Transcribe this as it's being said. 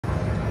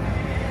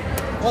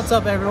What's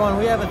up, everyone?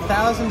 We have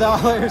 $1,000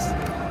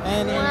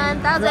 and a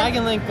 1,000.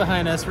 Dragon Link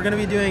behind us. We're going to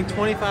be doing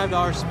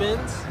 $25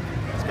 spins.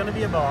 It's going to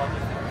be a ball.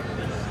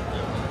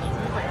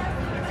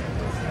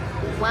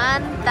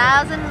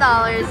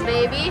 $1,000,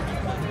 baby.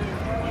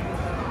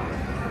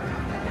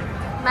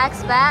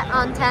 Max bet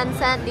on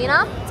 10-cent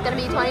Dino. It's gonna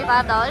be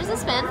 $25 a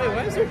spin. Wait,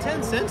 why is there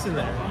 10 cents in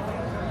there?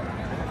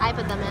 I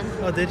put them in.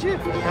 Oh, did you?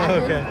 Yeah. Oh,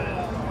 okay.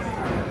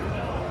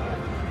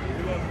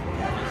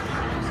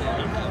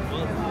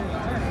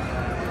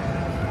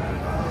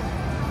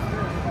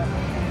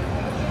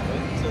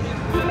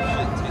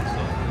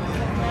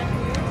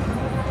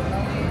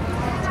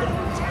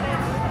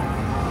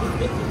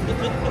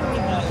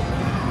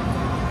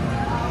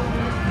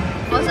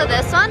 Also,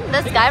 this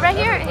guy right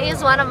here,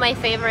 he's one of my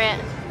favorite,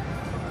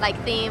 like,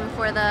 theme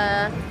for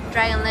the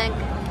Dragon Link.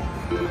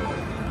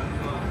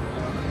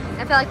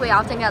 I feel like we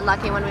often get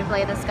lucky when we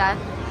play this guy.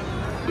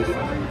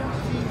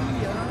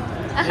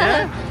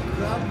 Yeah?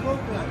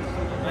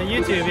 On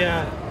YouTube,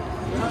 yeah.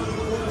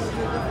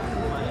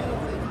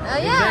 Oh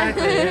yeah.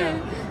 Exactly, yeah.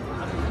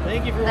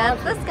 Thank you for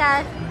That's watching. this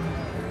guy.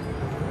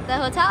 The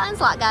hotel and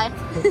slot guy.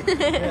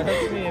 Yeah,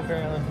 that's me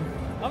apparently.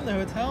 I'm the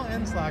hotel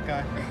and slot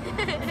guy.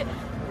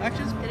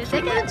 Actually, Did you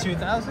should we take put it? in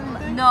 2,000, you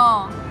think?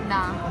 No.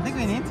 I think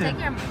we need to. Take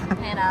your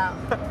hand out.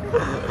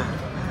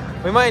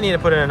 We might need to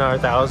put in another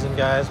 1,000,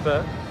 guys,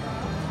 but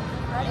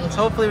Ready? let's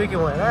hopefully we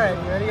can win. All right,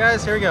 you ready,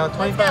 guys? Here we go.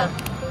 25.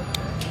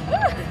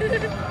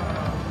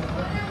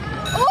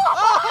 Oh! Oh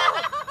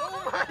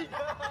my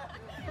God!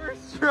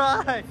 First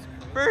try.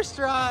 First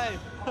try.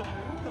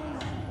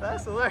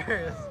 That's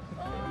hilarious.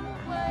 Oh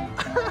my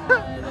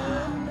God.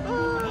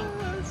 Oh,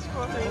 that's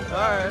funny.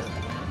 All right.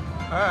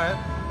 All right.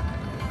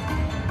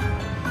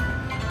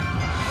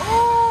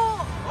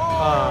 Oh,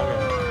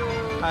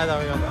 okay. I thought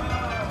we got that.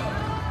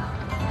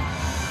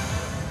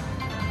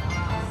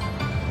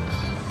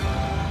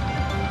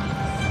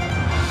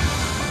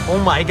 Oh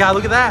my God,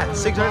 look at that.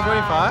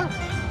 625?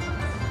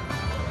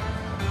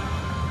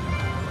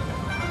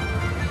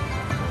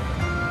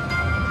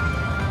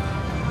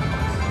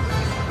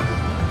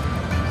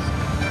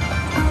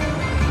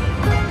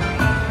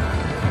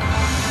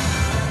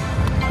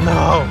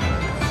 No.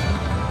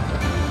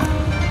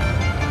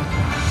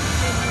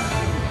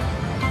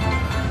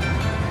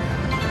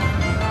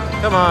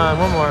 Come on,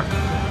 one more.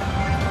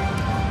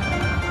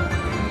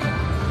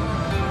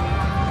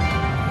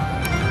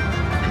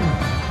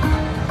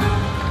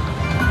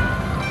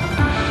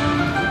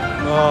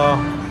 Oh,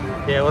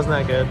 yeah, it wasn't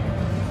that good.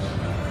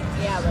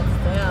 Yeah,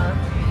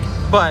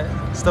 but But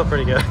still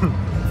pretty good. still.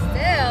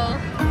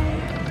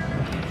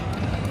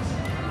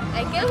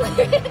 I can't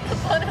believe the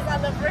bonus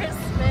on the first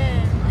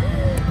spin.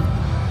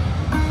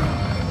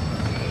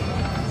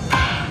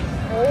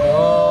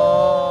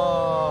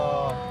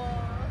 Oh.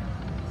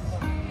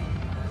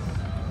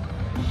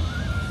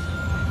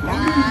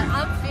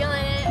 I'm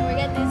feeling it. We're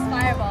getting these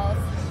fireballs.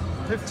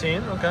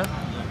 15, okay.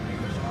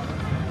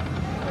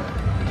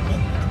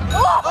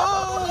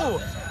 Oh!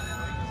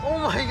 Oh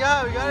my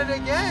God, we got it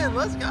again.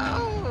 Let's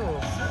go.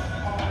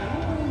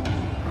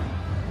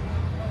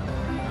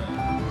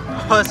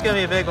 Oh, it's gonna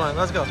be a big one.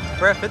 Let's go.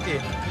 We're at 50.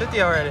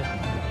 50 already.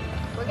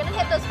 We're gonna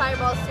hit those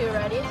fireballs too.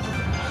 Ready?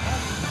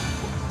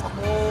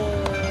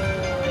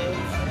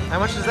 How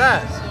much is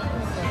that?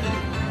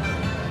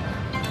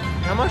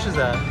 How much is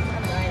that?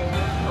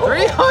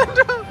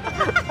 300?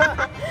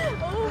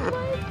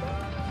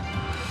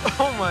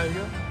 Oh my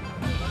God.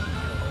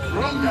 Oh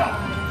my God.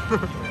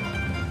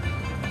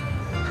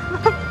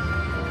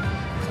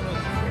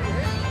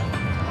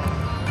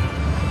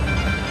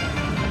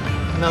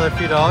 Another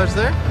few dollars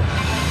there.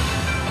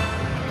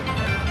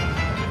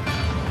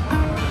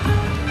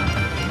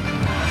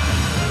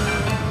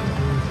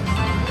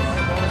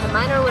 The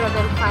minor would have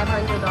been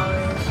 $500. Oh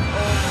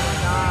my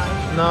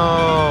gosh.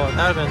 No,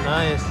 that would have been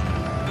nice.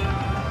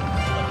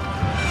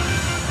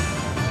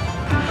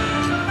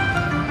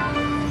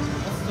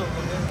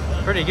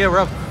 Pretty good. We're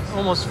up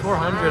almost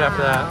 400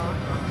 after that.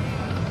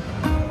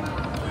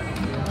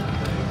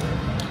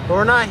 But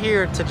we're not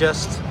here to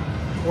just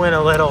win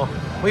a little.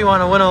 We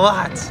want to win a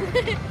lot.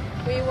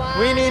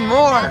 We need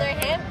more. Another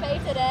hand pay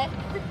today.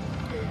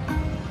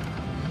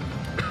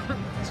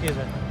 Excuse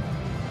me.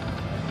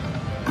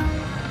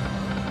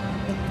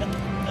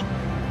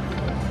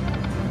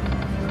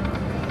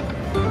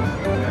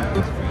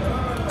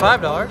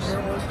 $5.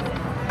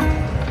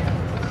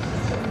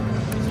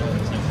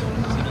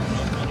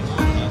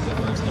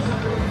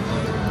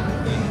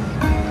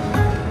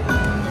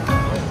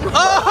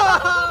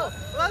 Oh!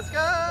 Let's go!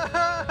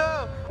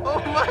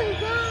 Oh my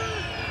God!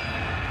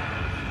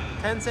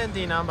 10-cent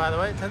denom, by the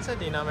way.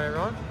 10-cent denom,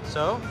 everyone.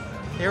 So,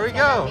 here we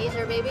go.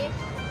 Major, baby.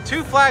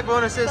 2 flag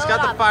bonuses. Fill Got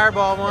it the up.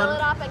 fireball Fill one it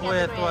up and get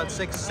with, the what, grand.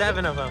 6,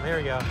 7 of them. Here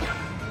we go. Let's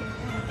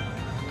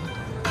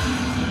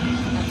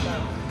go.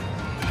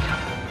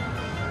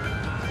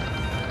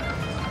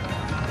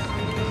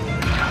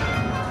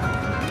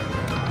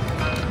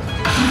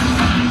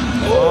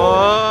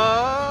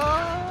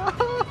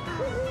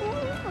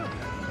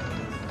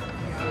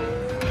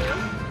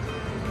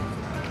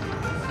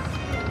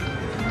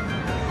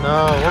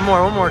 No,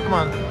 one more, come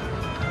on.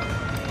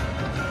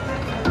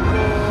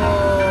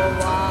 Oh,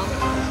 wow.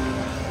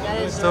 That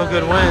is Still a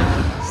good win.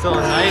 Still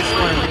a nice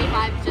win.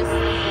 125 just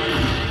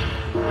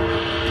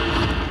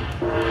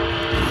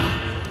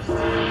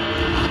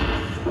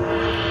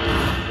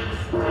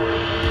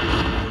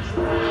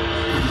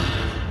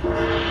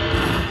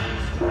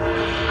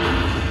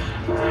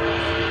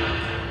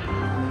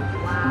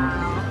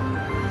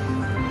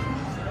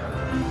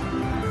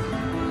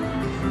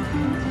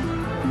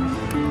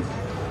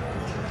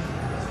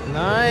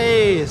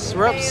Nice.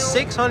 We're up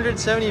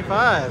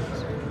 675.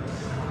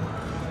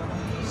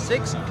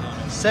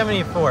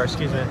 674,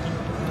 excuse me.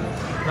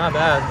 Not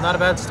bad. Not a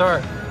bad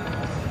start.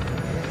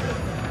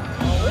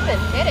 we've been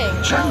hitting.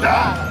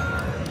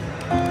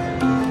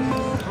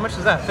 How much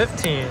is that?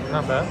 15.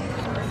 Not bad.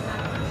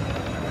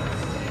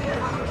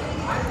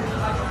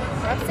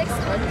 We're up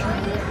 600.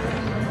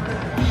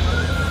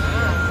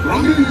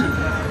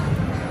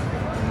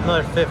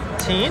 Another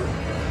 15.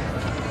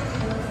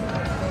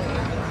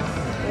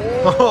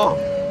 Oh.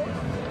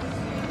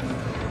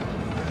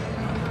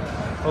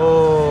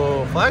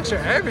 Oh, flags are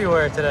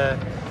everywhere today.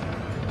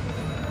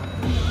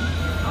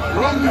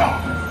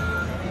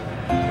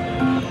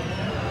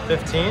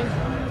 15.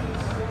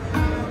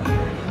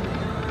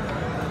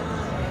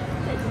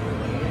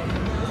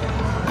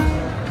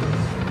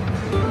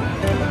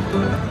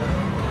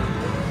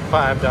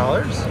 $5.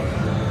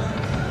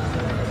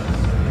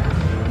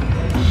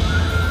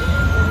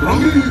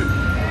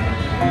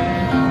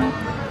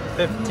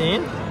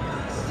 $15.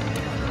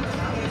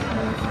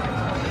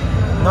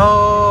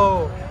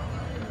 No.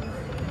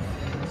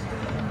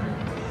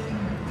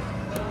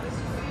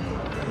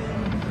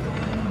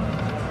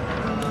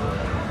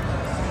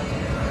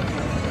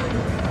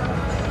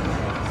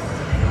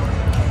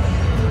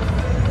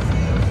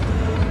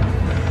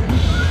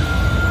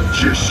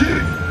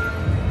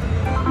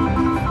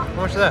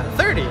 How much is that?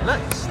 30.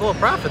 Nice. A little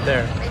profit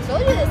there. I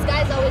told you this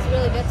guy's always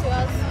really good to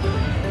us.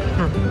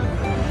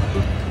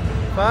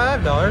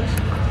 $5.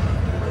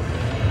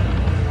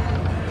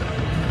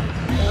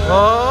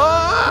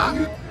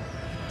 Oh!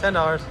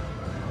 $10.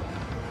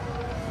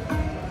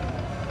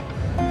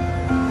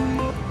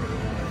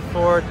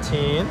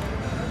 14.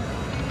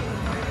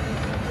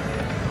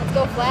 Let's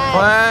go flags.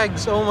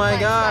 Flags. Oh my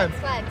Flags, God. Flags,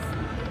 flags.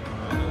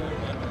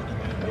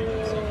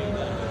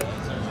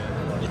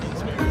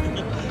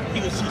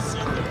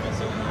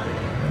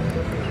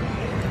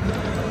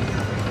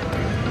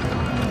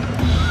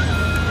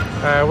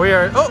 We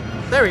are, oh,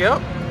 there we go.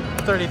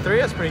 33,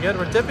 that's pretty good.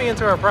 We're dipping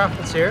into our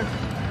profits here.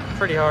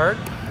 Pretty hard.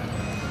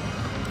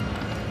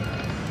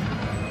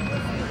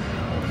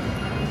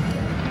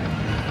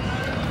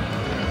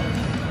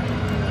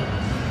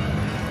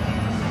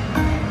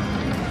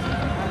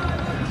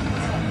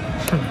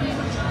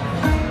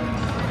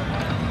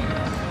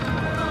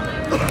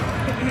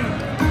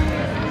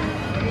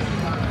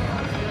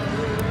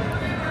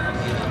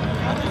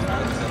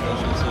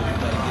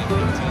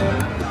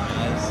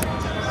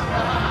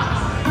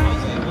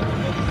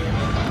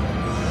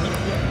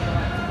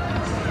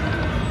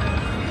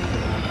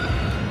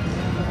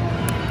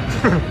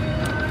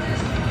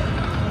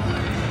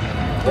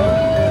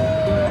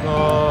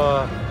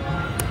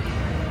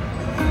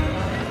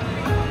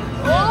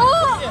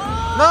 Oh.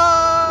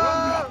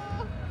 No!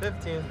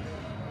 15.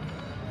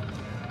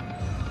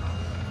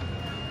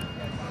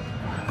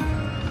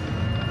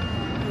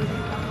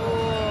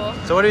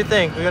 So what do you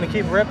think? We're gonna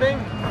keep ripping?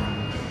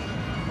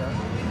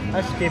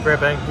 I should keep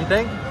ripping. You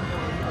think?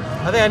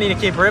 I think I need to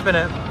keep ripping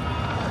it.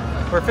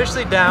 We're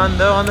officially down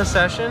though on the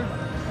session.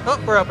 Oh,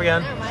 we're up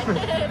again.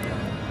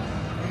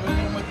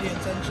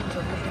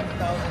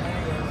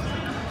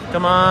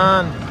 Come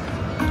on.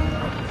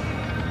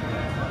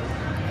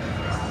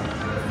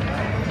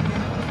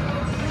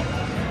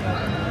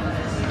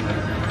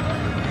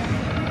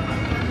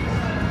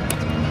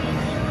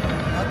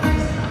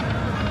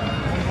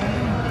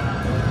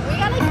 We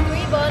got like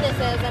 3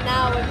 bonuses and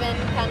now we've been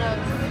kind of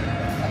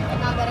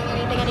not betting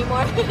anything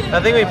anymore. I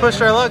think we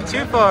pushed our luck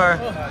too far.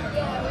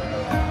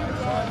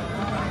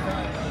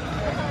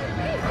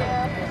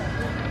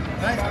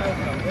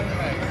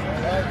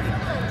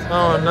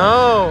 Oh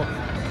no.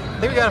 I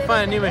think we gotta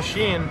find a new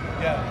machine.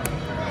 Yeah.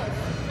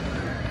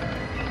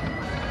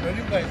 Where do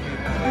you guys live?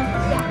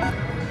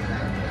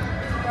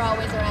 We're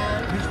always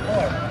around. Which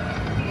part?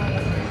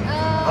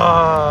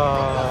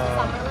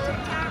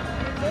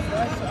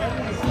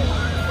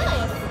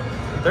 Nice.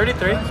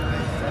 33. I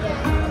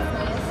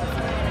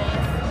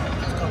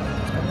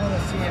want to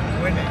see him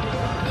winning.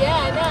 Yeah,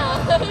 I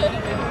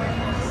know.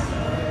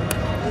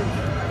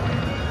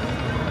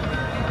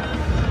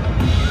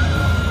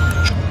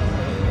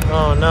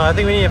 Oh no, I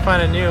think we need to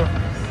find a new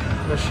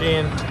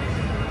machine.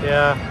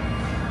 Yeah.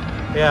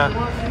 Yeah.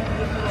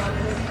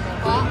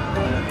 What?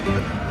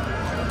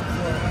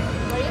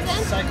 What are you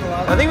saying?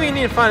 I think we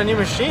need to find a new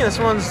machine. This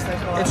one's,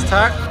 it's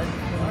tired.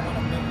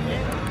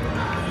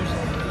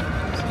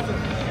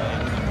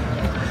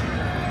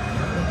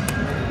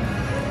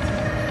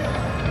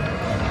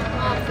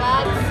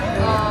 Flags.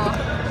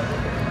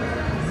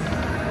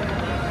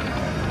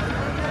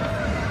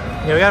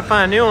 Yeah, we gotta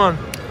find a new one.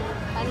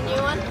 Find a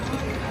new one?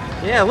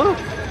 Yeah, look.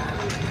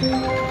 We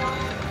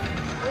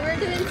were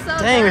doing so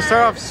Dang, we bad.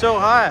 start off so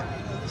high.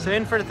 So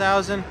in for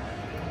 1,000.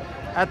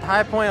 At the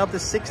high point up to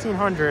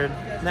 1,600.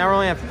 Now we're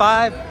only at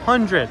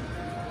 500.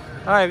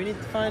 All right, we need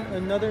to find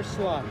another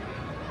slot.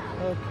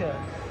 Okay.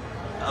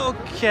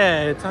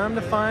 Okay, time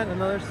to find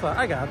another slot.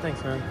 I got it,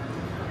 thanks, man.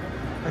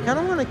 I kind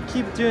of want to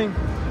keep doing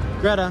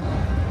Greta.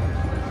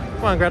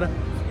 Come on, Greta.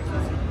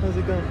 How's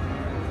it going?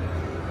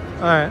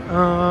 All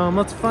right,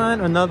 let's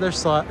find another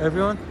slot,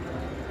 everyone.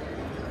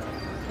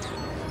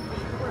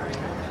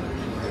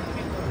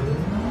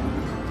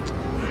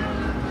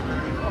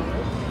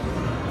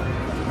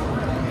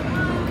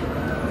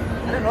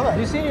 Do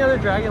you see any other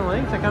Dragon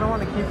Links? I kind of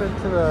want to keep it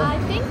to the... I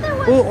think there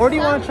was. Oh, or do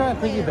you want to some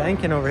try piggy whale.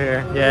 banking over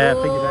here? Yeah,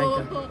 piggy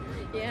banking. Ooh,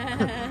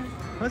 Yeah.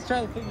 Let's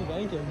try the piggy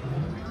banking.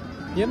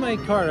 You have my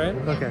card, right?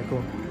 Okay,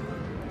 cool.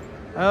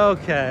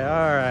 Okay,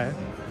 all right.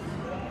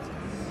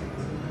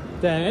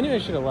 Dang, I knew I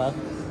should have left.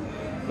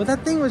 But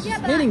that thing was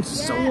just hitting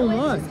so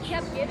much. Just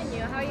kept giving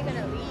you. How are you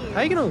gonna leave? How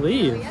are you gonna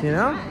leave, have you to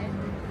know? try.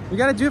 We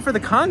gotta do it for the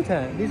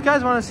content. These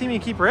guys want to see me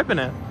keep ripping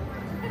it.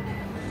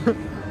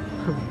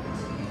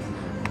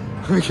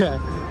 Okay.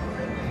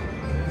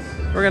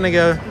 We're gonna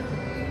go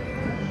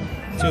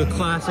to a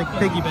classic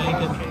piggy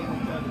banking.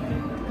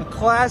 A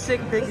classic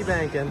piggy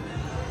banking.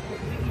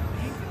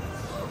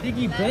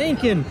 Piggy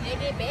banking.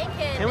 Piggy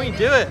banking. Can we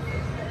do it?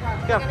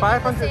 We got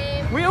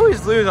 500. We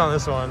always lose on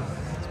this one.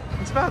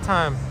 It's about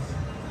time.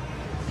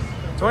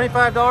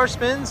 $25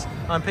 spins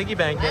on piggy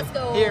banking. Let's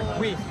go. Here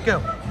we go.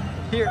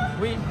 Here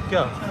we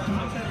go.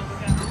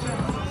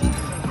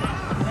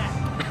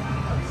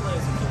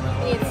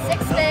 We need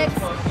 6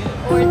 sticks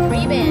or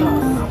 3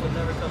 bands.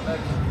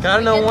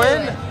 Gotta know can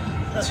when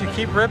do to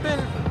keep ripping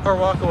or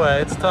walk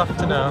away. It's tough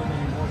to know.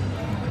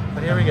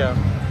 But here we go.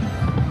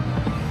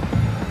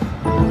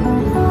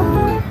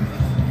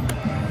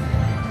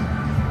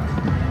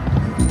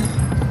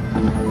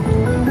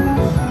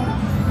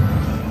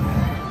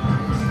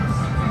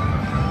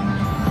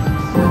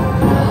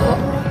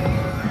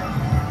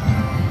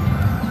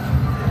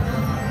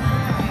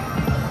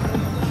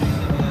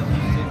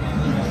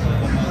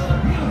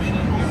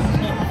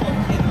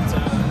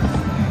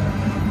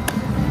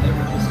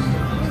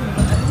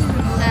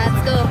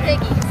 Let's go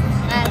piggies.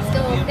 Let's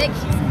go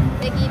piggies.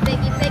 Piggy,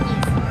 piggy,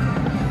 piggies.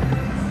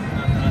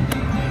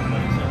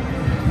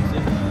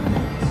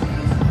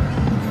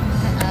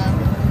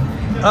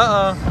 Uh-oh.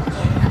 Uh-oh.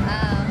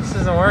 Uh-oh. This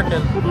isn't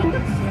working.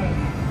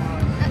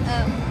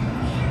 Uh-oh.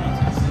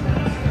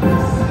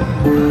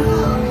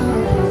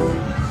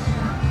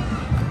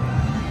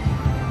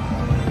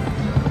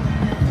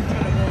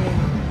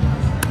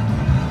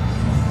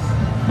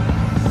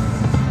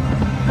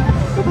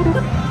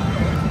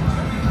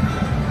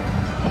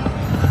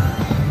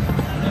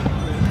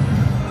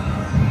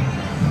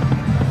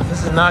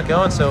 This is not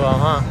going so well,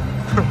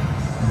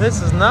 huh?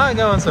 This is not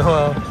going so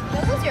well.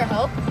 What was your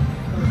hope?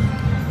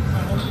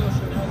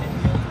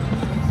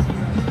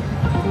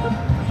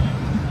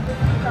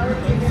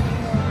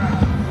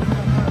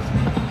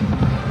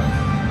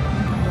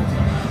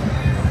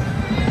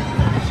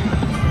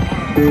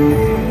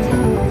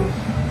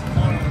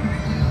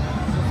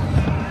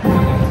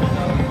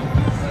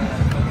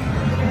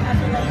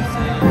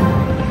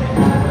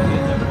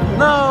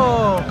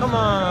 No, come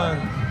on.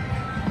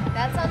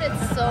 That sounded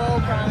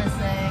so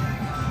promising.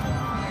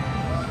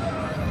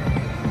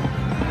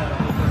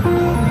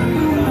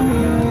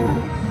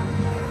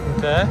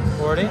 Okay,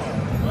 40.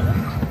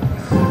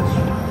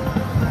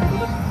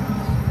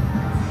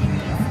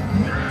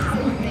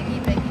 Piggy,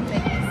 piggy,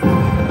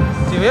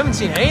 piggies. Dude, we haven't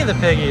seen any of the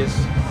piggies.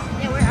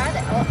 Yeah, where are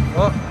they? Oh,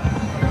 Oh,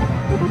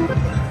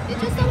 they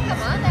just don't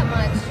come on that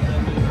much.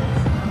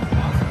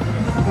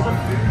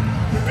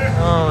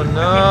 oh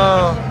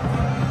no.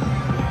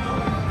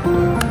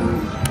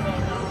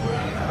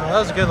 Oh, that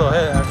was a good little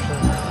hit,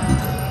 actually.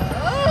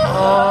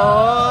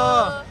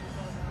 Oh.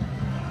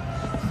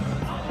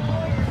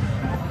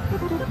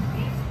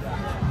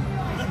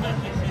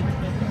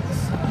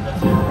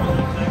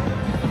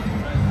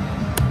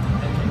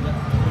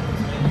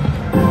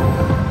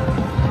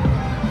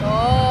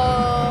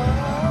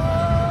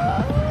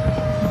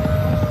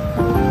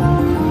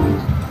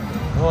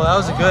 Oh, that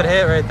was a good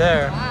hit right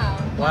there. Wow.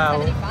 Wow.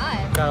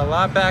 175. Got a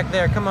lot back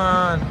there. Come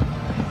on.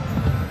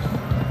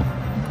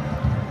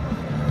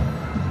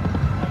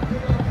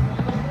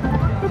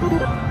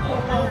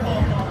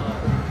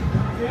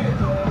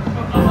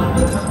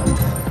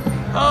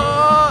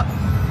 Oh!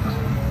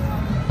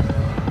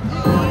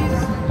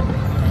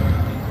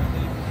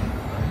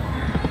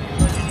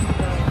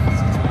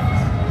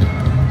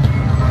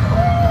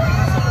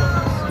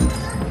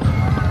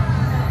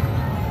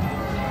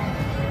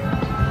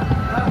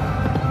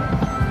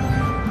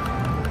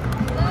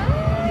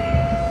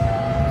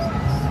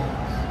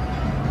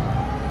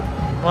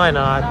 Why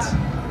not?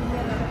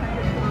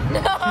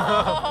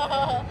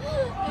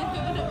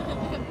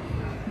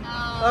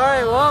 All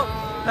right, well,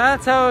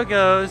 that's how it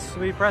goes.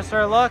 We pressed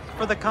our luck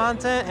for the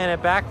content and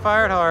it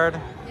backfired hard.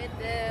 It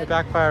did. It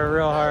backfired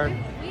real hard.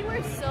 We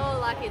were so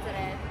lucky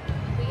today.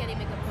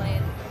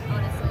 played,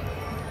 honestly.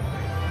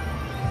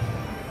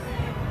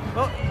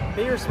 Well,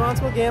 be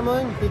responsible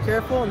gambling. Be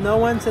careful. Know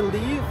when to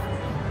leave.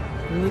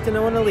 You need to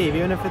know when to leave,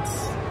 even if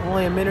it's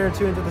only a minute or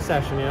two into the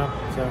session, you know?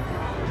 So,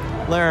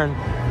 learn.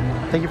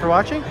 Thank you for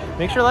watching.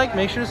 Make sure to like,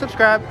 make sure to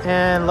subscribe,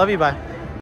 and love you. Bye.